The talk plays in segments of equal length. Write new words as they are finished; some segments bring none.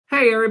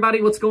Hey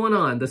everybody, what's going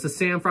on? This is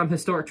Sam from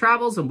Historic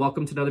Travels and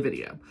welcome to another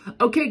video.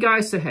 Okay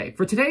guys, so hey,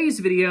 for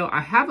today's video, I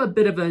have a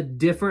bit of a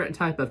different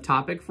type of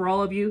topic for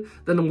all of you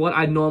than what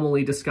I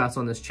normally discuss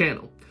on this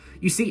channel.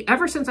 You see,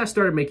 ever since I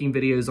started making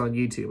videos on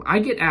YouTube, I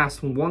get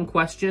asked one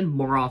question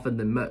more often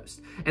than most.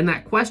 And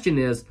that question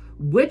is,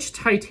 which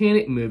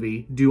Titanic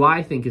movie do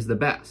I think is the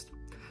best?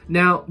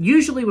 Now,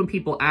 usually when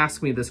people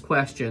ask me this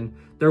question,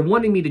 they're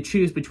wanting me to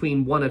choose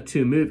between one of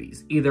two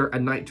movies, either A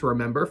Night to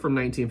Remember from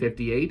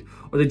 1958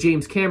 or the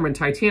James Cameron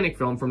Titanic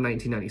film from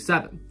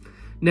 1997.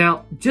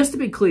 Now, just to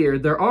be clear,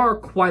 there are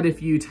quite a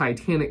few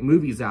Titanic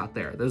movies out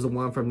there. There's the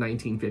one from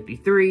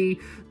 1953,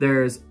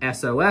 there's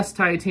SOS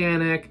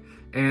Titanic,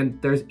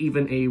 and there's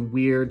even a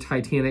weird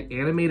Titanic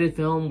animated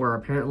film where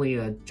apparently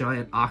a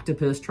giant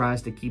octopus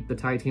tries to keep the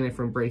Titanic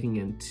from breaking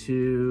in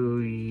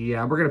two.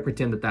 Yeah, we're gonna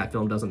pretend that that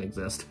film doesn't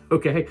exist,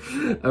 okay?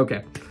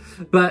 Okay.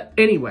 But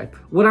anyway,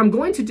 what I'm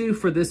going to do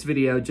for this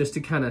video, just to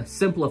kind of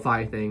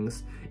simplify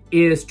things,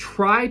 is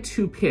try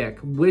to pick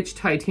which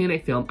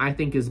Titanic film I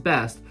think is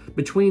best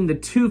between the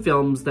two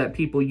films that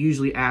people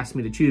usually ask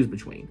me to choose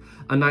between,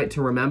 A Night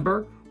to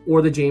Remember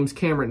or the James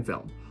Cameron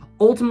film.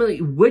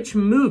 Ultimately, which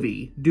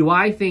movie do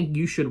I think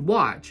you should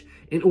watch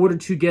in order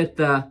to get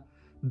the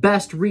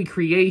best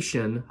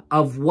recreation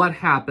of what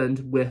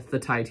happened with the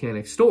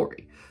Titanic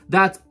story?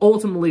 That's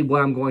ultimately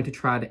what I'm going to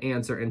try to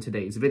answer in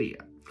today's video.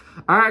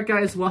 Alright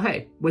guys, well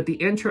hey, with the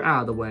intro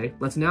out of the way,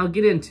 let's now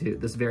get into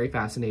this very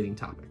fascinating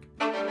topic.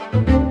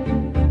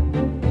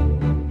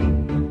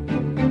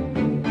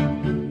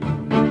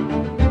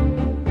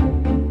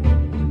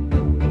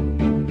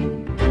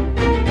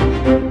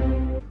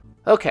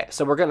 Okay,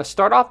 so we're going to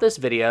start off this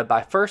video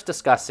by first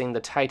discussing the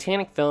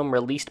Titanic film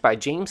released by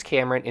James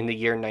Cameron in the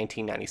year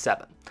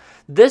 1997.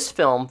 This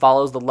film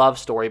follows the love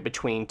story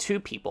between two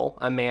people,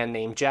 a man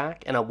named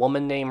Jack and a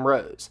woman named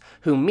Rose,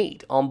 who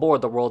meet on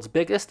board the world's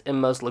biggest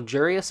and most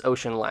luxurious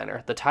ocean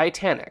liner, the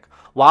Titanic,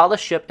 while the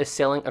ship is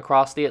sailing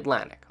across the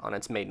Atlantic on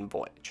its maiden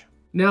voyage.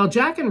 Now,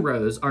 Jack and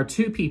Rose are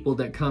two people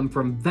that come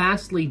from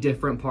vastly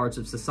different parts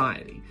of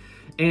society.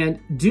 And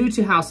due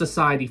to how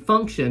society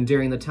functioned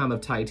during the time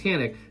of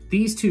Titanic,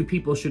 these two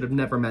people should have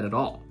never met at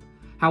all.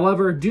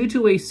 However, due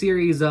to a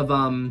series of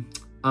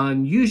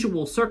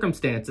unusual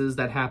circumstances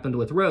that happened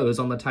with Rose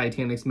on the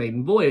Titanic's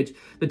maiden voyage,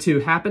 the two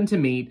happened to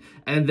meet,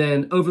 and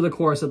then over the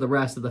course of the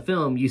rest of the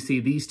film, you see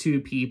these two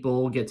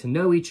people get to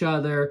know each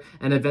other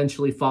and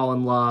eventually fall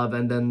in love,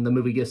 and then the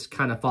movie just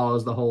kind of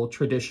follows the whole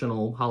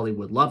traditional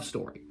Hollywood love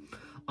story.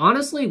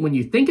 Honestly, when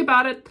you think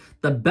about it,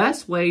 the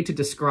best way to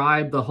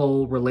describe the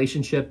whole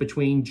relationship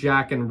between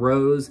Jack and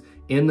Rose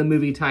in the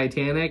movie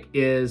Titanic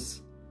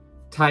is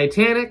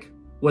Titanic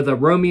with a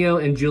Romeo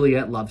and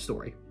Juliet love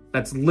story.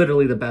 That's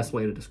literally the best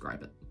way to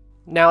describe it.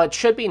 Now, it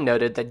should be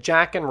noted that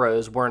Jack and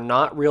Rose were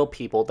not real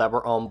people that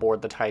were on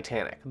board the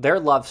Titanic. Their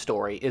love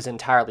story is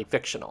entirely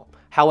fictional.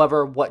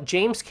 However, what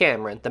James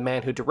Cameron, the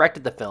man who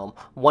directed the film,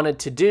 wanted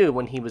to do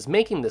when he was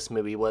making this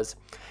movie was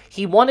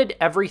he wanted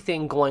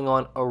everything going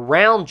on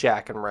around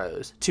Jack and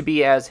Rose to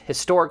be as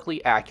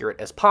historically accurate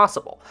as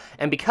possible.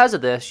 And because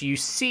of this, you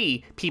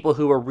see people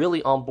who are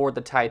really on board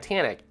the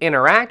Titanic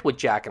interact with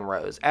Jack and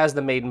Rose as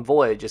the maiden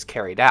voyage is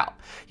carried out.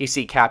 You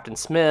see Captain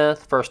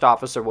Smith, First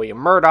Officer William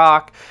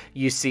Murdoch,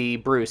 you see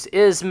Bruce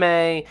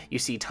Ismay, you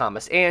see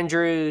Thomas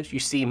Andrews, you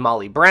see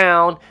Molly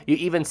Brown, you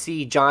even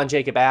see John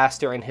Jacob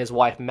Astor and his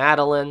wife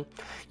Madeline.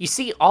 You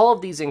see all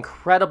of these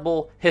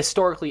incredible,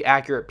 historically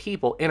accurate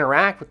people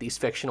interact with these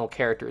fictional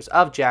characters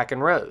of Jack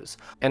and Rose,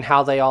 and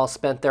how they all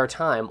spent their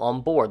time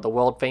on board the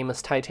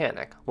world-famous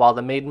Titanic while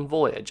the maiden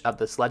voyage of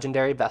this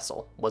legendary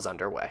vessel was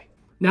underway.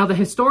 Now, the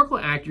historical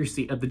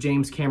accuracy of the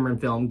James Cameron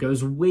film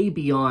goes way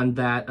beyond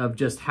that of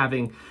just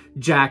having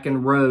Jack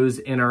and Rose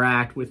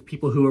interact with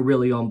people who are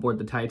really on board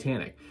the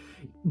Titanic.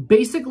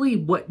 Basically,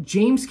 what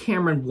James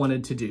Cameron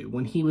wanted to do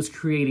when he was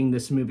creating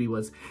this movie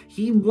was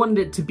he wanted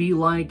it to be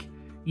like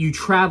you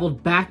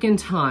traveled back in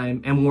time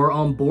and were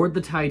on board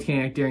the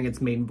Titanic during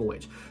its maiden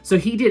voyage. So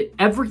he did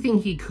everything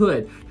he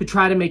could to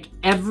try to make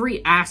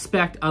every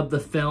aspect of the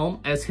film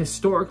as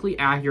historically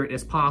accurate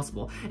as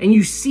possible. And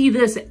you see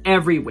this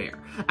everywhere.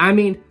 I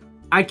mean,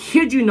 I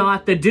kid you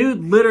not, the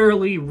dude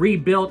literally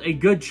rebuilt a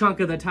good chunk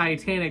of the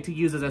Titanic to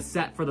use as a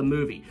set for the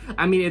movie.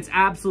 I mean, it's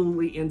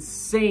absolutely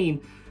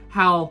insane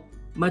how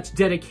much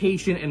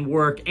dedication and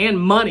work and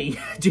money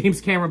James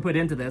Cameron put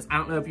into this. I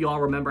don't know if you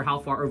all remember how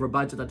far over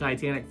budget the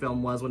Titanic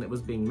film was when it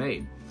was being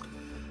made.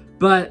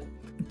 But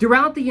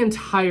throughout the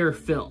entire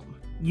film,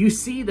 you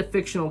see the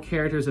fictional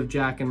characters of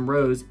Jack and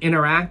Rose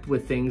interact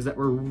with things that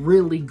were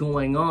really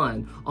going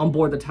on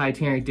board the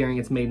Titanic during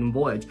its maiden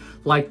voyage.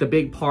 Like the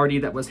big party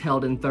that was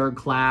held in third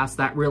class,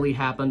 that really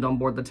happened on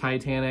board the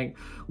Titanic.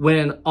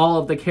 When all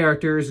of the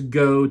characters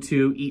go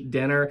to eat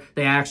dinner,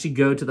 they actually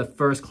go to the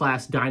first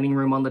class dining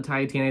room on the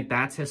Titanic.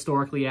 That's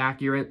historically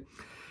accurate.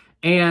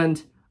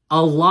 And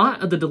a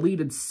lot of the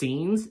deleted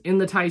scenes in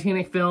the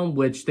Titanic film,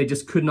 which they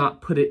just could not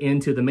put it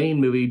into the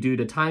main movie due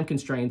to time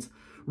constraints,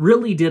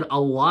 really did a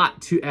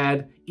lot to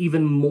add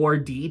even more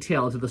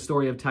detail to the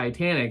story of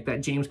Titanic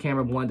that James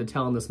Cameron wanted to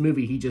tell in this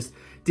movie. He just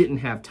didn't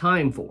have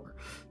time for.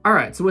 All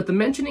right, so with the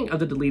mentioning of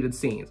the deleted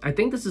scenes, I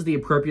think this is the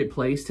appropriate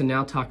place to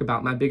now talk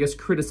about my biggest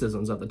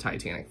criticisms of the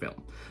Titanic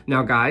film.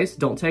 Now guys,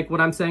 don't take what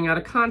I'm saying out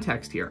of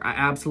context here. I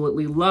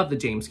absolutely love the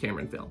James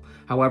Cameron film.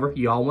 However,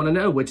 you all want to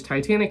know which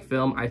Titanic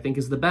film I think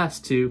is the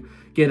best to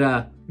get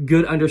a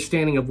good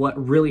understanding of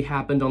what really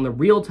happened on the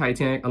real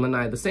Titanic on the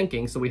night of the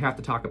sinking, so we have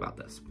to talk about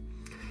this.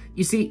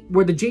 You see,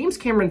 where the James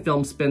Cameron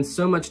film spends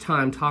so much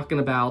time talking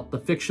about the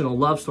fictional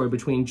love story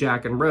between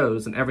Jack and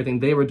Rose and everything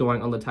they were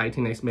doing on the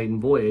Titanic's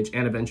maiden voyage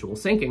and eventual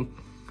sinking,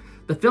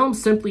 the film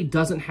simply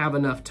doesn't have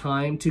enough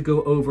time to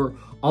go over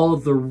all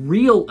of the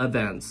real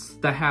events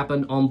that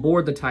happened on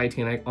board the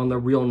Titanic on the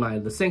real night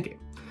of the sinking.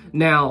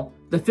 Now,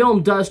 the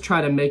film does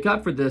try to make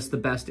up for this the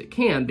best it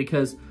can,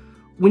 because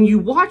when you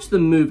watch the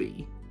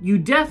movie, you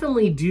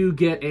definitely do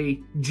get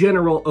a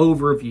general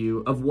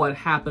overview of what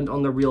happened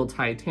on the real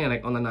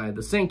Titanic on the night of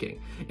the sinking.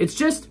 It's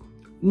just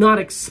not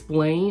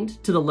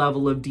explained to the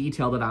level of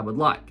detail that I would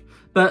like.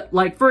 But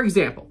like, for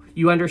example,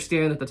 you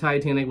understand that the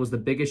Titanic was the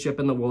biggest ship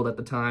in the world at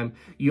the time.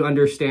 You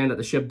understand that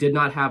the ship did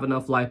not have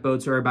enough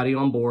lifeboats or everybody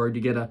on board.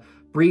 You get a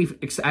brief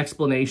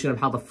explanation of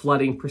how the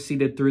flooding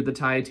proceeded through the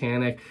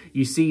Titanic.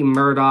 You see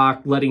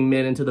Murdoch letting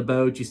men into the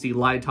boat. You see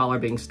Lightoller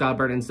being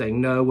stubborn and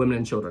saying, no, women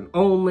and children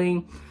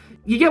only.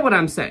 You get what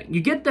I'm saying. You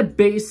get the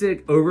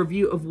basic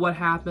overview of what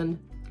happened,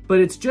 but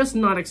it's just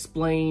not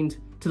explained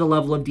to the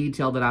level of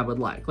detail that I would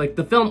like. Like,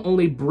 the film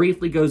only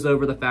briefly goes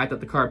over the fact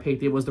that the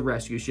Carpathia was the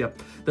rescue ship.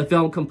 The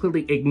film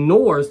completely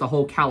ignores the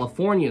whole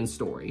Californian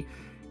story.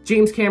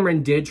 James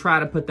Cameron did try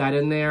to put that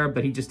in there,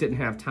 but he just didn't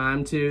have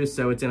time to,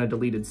 so it's in a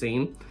deleted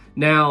scene.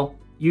 Now,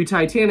 you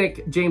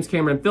Titanic James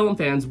Cameron film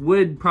fans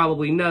would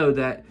probably know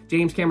that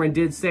James Cameron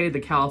did say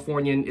the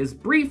Californian is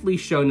briefly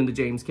shown in the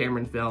James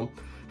Cameron film.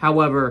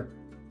 However,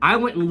 I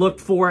went and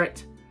looked for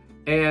it,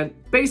 and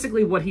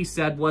basically what he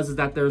said was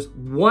that there's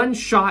one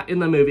shot in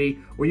the movie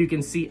where you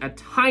can see a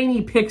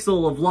tiny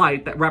pixel of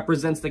light that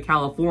represents the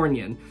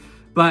Californian.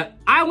 But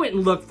I went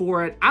and looked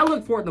for it. I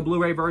looked for it in the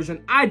Blu-ray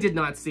version. I did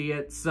not see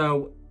it,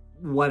 so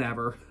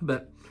whatever.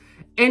 But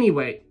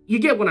anyway, you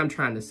get what I'm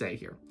trying to say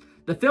here.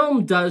 The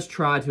film does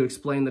try to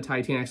explain the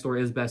Titanic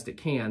story as best it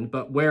can,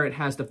 but where it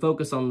has to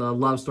focus on the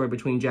love story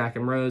between Jack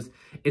and Rose,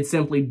 it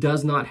simply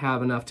does not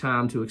have enough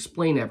time to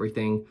explain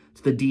everything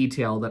to the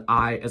detail that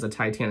I, as a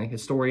Titanic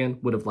historian,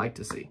 would have liked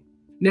to see.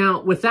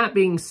 Now, with that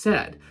being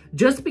said,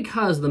 just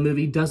because the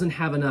movie doesn't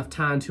have enough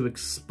time to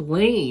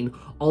explain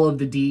all of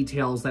the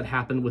details that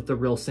happened with the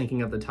real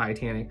sinking of the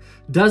Titanic,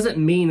 doesn't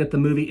mean that the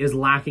movie is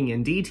lacking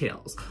in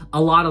details.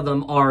 A lot of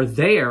them are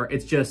there,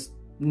 it's just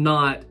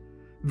not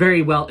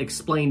very well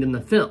explained in the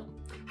film.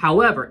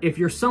 However, if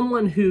you're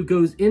someone who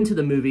goes into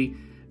the movie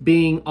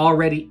being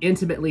already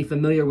intimately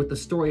familiar with the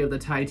story of the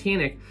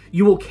Titanic,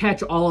 you will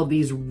catch all of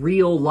these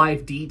real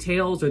life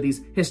details, or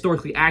these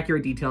historically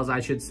accurate details, I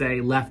should say,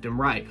 left and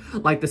right.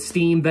 Like the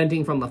steam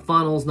venting from the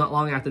funnels not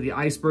long after the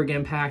iceberg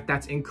impact,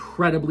 that's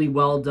incredibly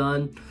well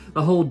done.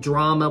 The whole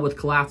drama with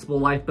collapsible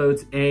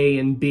lifeboats A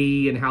and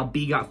B, and how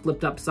B got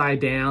flipped upside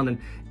down and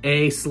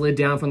A slid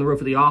down from the roof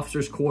of the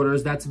officers'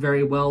 quarters, that's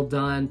very well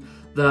done.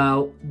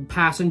 The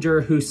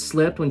passenger who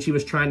slipped when she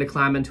was trying to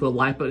climb into a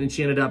lifeboat and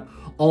she ended up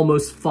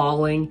almost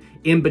falling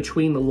in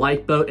between the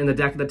lifeboat and the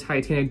deck of the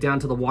Titanic down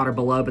to the water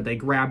below, but they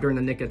grabbed her in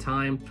the nick of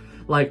time.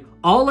 Like,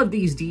 all of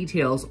these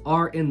details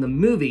are in the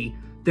movie,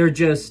 they're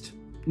just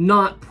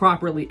not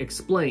properly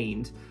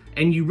explained,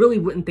 and you really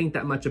wouldn't think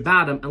that much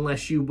about them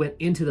unless you went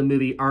into the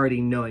movie already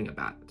knowing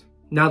about it.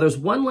 Now, there's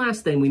one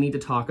last thing we need to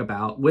talk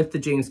about with the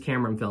James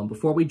Cameron film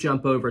before we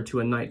jump over to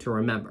A Night to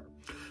Remember.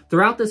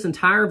 Throughout this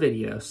entire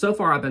video, so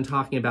far I've been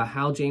talking about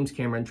how James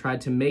Cameron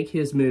tried to make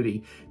his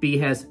movie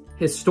be as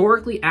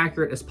historically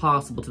accurate as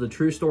possible to the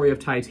true story of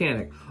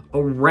Titanic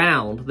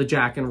around the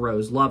Jack and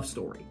Rose love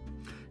story.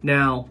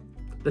 Now,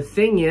 the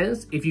thing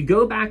is, if you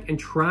go back and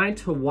try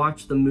to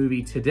watch the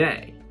movie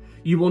today,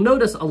 you will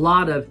notice a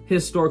lot of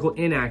historical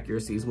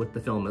inaccuracies with the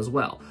film as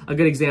well. A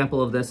good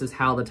example of this is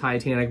how the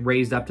Titanic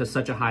raised up to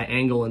such a high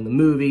angle in the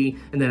movie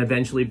and then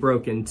eventually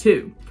broke in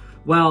two.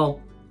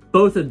 Well,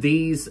 both of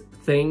these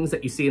things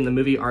that you see in the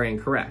movie are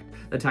incorrect.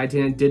 The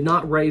Titanic did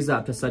not raise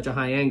up to such a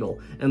high angle,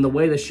 and the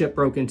way the ship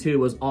broke in two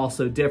was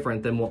also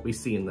different than what we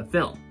see in the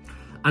film.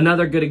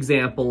 Another good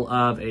example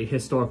of a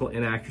historical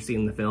inaccuracy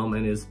in the film,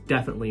 and is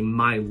definitely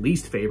my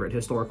least favorite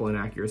historical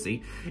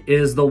inaccuracy,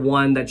 is the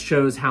one that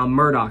shows how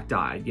Murdoch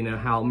died. You know,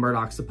 how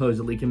Murdoch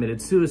supposedly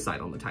committed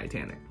suicide on the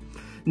Titanic.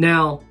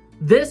 Now,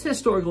 this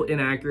historical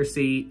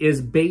inaccuracy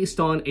is based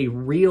on a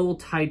real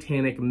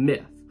Titanic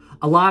myth.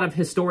 A lot of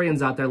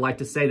historians out there like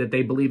to say that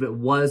they believe it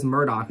was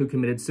Murdoch who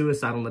committed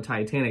suicide on the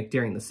Titanic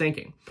during the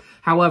sinking.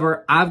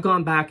 However, I've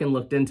gone back and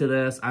looked into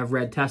this. I've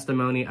read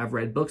testimony, I've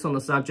read books on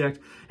the subject,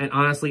 and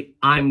honestly,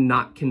 I'm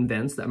not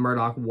convinced that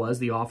Murdoch was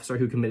the officer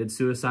who committed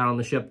suicide on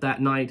the ship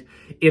that night.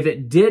 If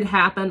it did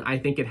happen, I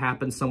think it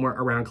happened somewhere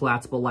around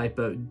collapsible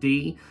lifeboat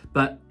D.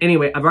 But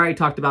anyway, I've already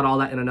talked about all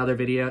that in another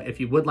video. If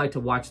you would like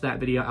to watch that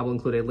video, I will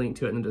include a link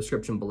to it in the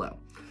description below.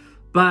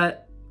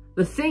 But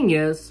the thing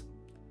is,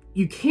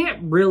 you can't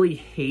really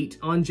hate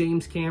on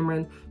James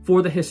Cameron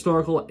for the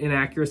historical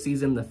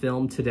inaccuracies in the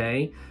film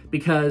today,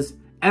 because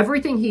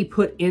everything he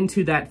put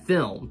into that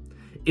film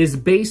is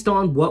based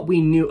on what we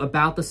knew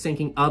about the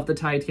sinking of the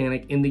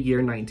Titanic in the year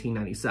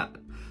 1997.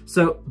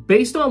 So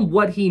based on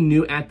what he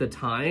knew at the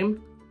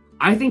time,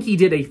 I think he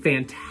did a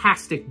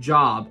fantastic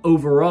job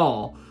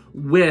overall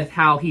with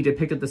how he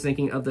depicted the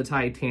sinking of the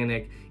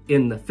Titanic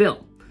in the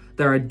film.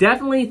 There are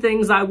definitely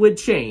things I would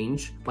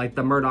change, like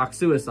the Murdoch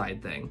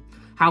suicide thing.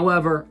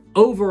 However,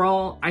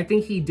 overall, I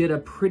think he did a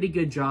pretty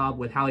good job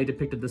with how he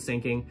depicted the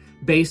sinking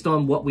based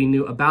on what we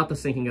knew about the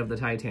sinking of the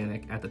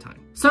Titanic at the time.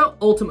 So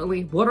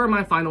ultimately, what are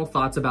my final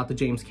thoughts about the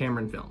James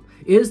Cameron film?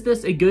 Is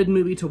this a good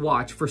movie to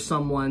watch for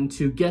someone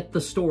to get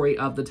the story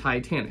of the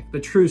Titanic, the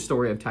true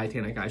story of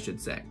Titanic, I should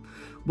say?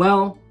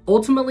 Well,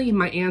 ultimately,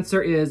 my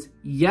answer is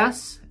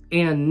yes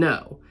and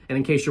no. And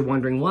in case you're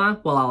wondering why,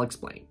 well, I'll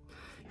explain.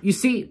 You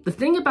see, the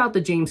thing about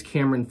the James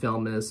Cameron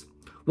film is,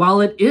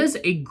 while it is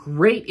a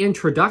great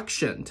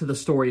introduction to the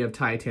story of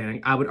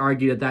Titanic, I would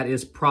argue that that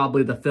is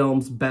probably the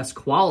film's best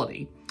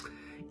quality.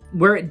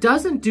 Where it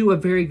doesn't do a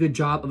very good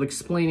job of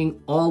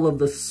explaining all of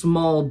the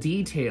small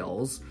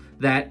details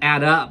that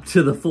add up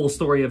to the full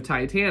story of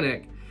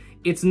Titanic,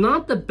 it's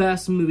not the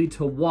best movie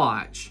to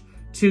watch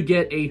to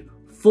get a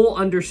full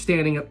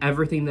understanding of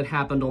everything that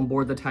happened on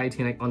board the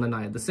Titanic on the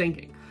night of the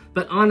sinking.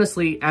 But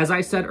honestly, as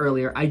I said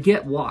earlier, I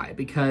get why,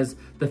 because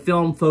the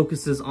film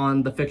focuses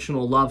on the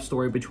fictional love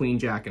story between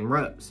Jack and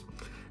Rose.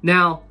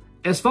 Now,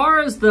 as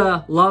far as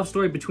the love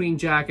story between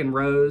Jack and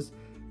Rose,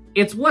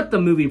 it's what the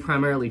movie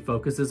primarily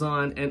focuses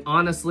on, and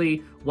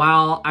honestly,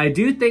 while I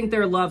do think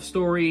their love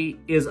story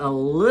is a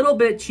little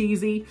bit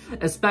cheesy,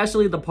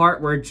 especially the part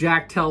where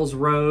Jack tells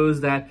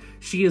Rose that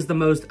she is the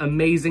most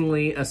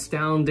amazingly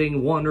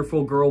astounding,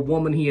 wonderful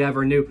woman he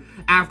ever knew,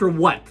 after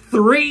what,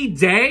 3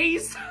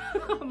 days?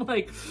 I'm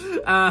like,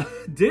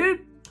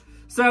 dude.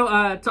 So,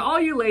 to all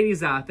you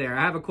ladies out there,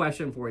 I have a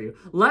question for you.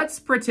 Let's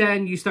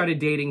pretend you started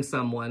dating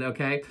someone,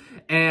 okay?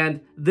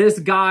 And this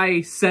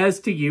guy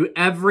says to you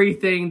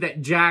everything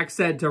that Jack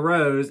said to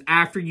Rose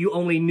after you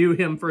only knew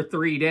him for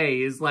 3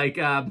 days. Like,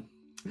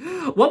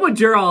 what would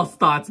your all's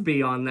thoughts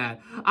be on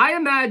that? I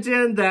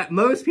imagine that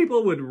most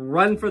people would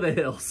run for the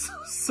hills.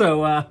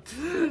 So,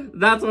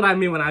 that's what I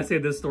mean when I say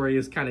this story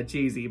is kind of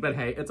cheesy. But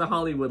hey, it's a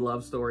Hollywood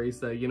love story,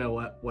 so you know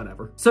what?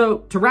 Whatever. So,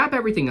 to wrap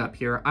everything up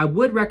here, I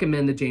would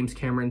recommend the James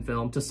Cameron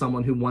film to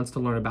someone who wants to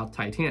learn about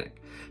Titanic.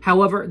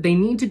 However, they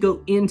need to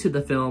go into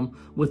the film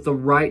with the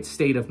right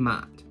state of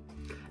mind.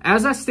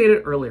 As I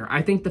stated earlier,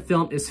 I think the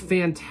film is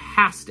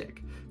fantastic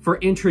for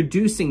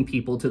introducing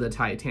people to the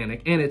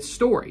Titanic and its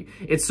story.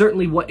 It's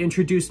certainly what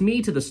introduced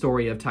me to the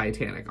story of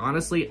Titanic.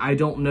 Honestly, I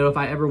don't know if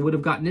I ever would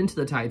have gotten into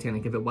the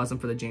Titanic if it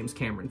wasn't for the James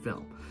Cameron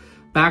film.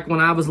 Back when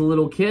I was a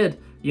little kid,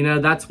 you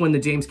know, that's when the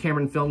James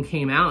Cameron film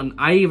came out, and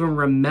I even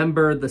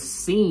remember the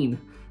scene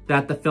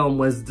that the film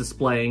was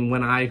displaying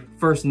when I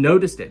first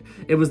noticed it.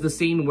 It was the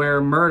scene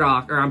where where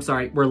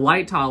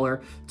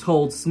Lightoller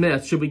told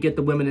Smith, "Should we get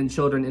the women and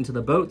children into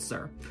the boat,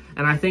 sir?"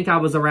 And I think I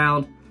was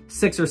around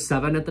 6 or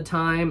 7 at the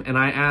time, and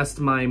I asked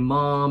my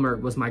mom, or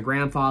it was my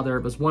grandfather,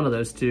 it was one of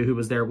those two who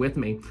was there with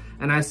me,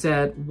 and I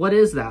said, "What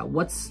is that?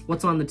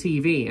 What's on the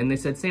TV?" And they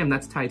said, "Sam,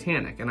 that's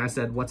Titanic." And I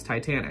said, "What's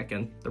Titanic?"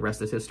 And the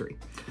rest is history.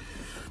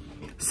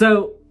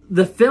 So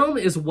the film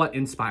is what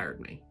inspired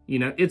me. You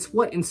know, it's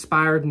what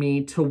inspired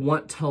me to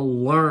want to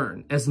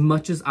learn as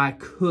much as I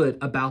could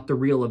about the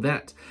real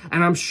event.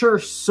 And I'm sure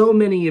so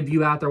many of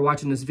you out there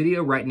watching this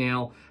video right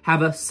now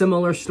have a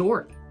similar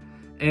story.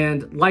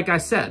 And like I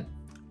said,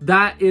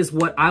 that is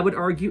what I would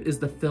argue is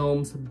the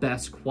film's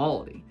best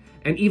quality.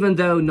 And even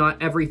though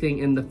not everything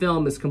in the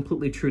film is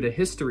completely true to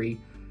history,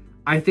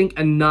 I think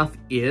enough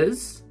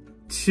is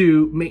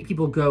to make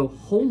people go,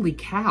 holy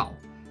cow,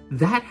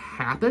 that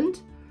happened?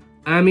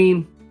 I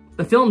mean,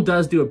 the film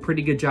does do a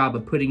pretty good job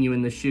of putting you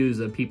in the shoes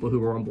of people who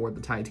were on board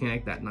the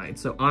Titanic that night.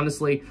 So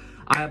honestly,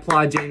 I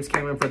applaud James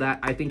Cameron for that.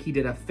 I think he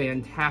did a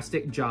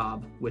fantastic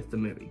job with the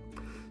movie.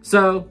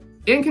 So,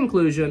 in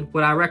conclusion,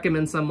 would I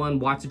recommend someone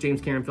watch the James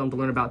Cameron film to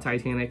learn about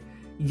Titanic?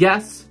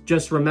 Yes,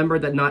 just remember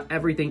that not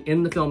everything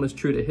in the film is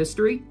true to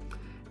history.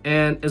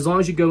 And as long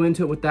as you go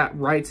into it with that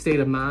right state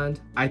of mind,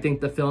 I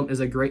think the film is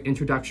a great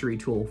introductory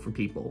tool for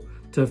people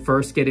to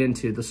first get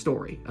into the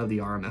story of the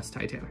RMS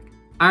Titanic.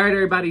 All right,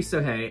 everybody,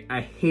 so hey, I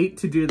hate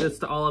to do this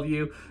to all of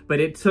you, but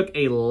it took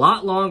a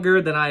lot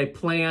longer than I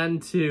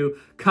planned to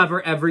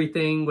cover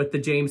everything with the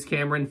James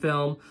Cameron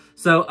film.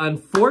 So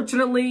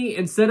unfortunately,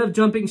 instead of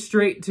jumping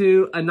straight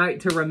to A Night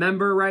to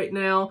Remember right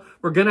now,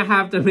 we're gonna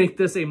have to make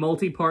this a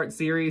multi-part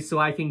series so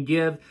I can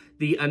give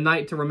the A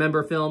Night to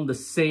Remember film the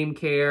same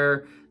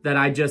care that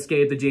I just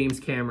gave the James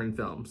Cameron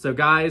film. So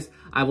guys,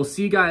 I will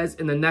see you guys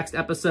in the next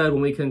episode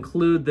when we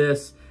conclude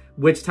this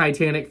Which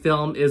Titanic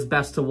Film is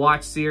Best to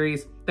Watch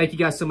series. Thank you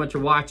guys so much for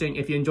watching.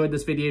 If you enjoyed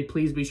this video,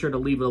 please be sure to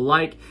leave it a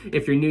like.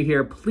 If you're new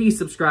here, please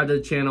subscribe to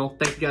the channel.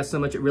 Thank you guys so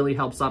much. It really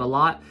helps out a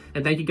lot.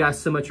 And thank you guys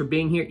so much for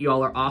being here. You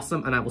all are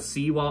awesome, and I will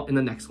see you all in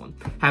the next one.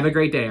 Have a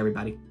great day,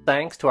 everybody.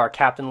 Thanks to our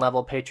captain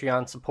level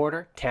Patreon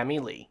supporter, Tammy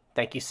Lee.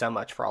 Thank you so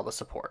much for all the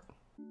support.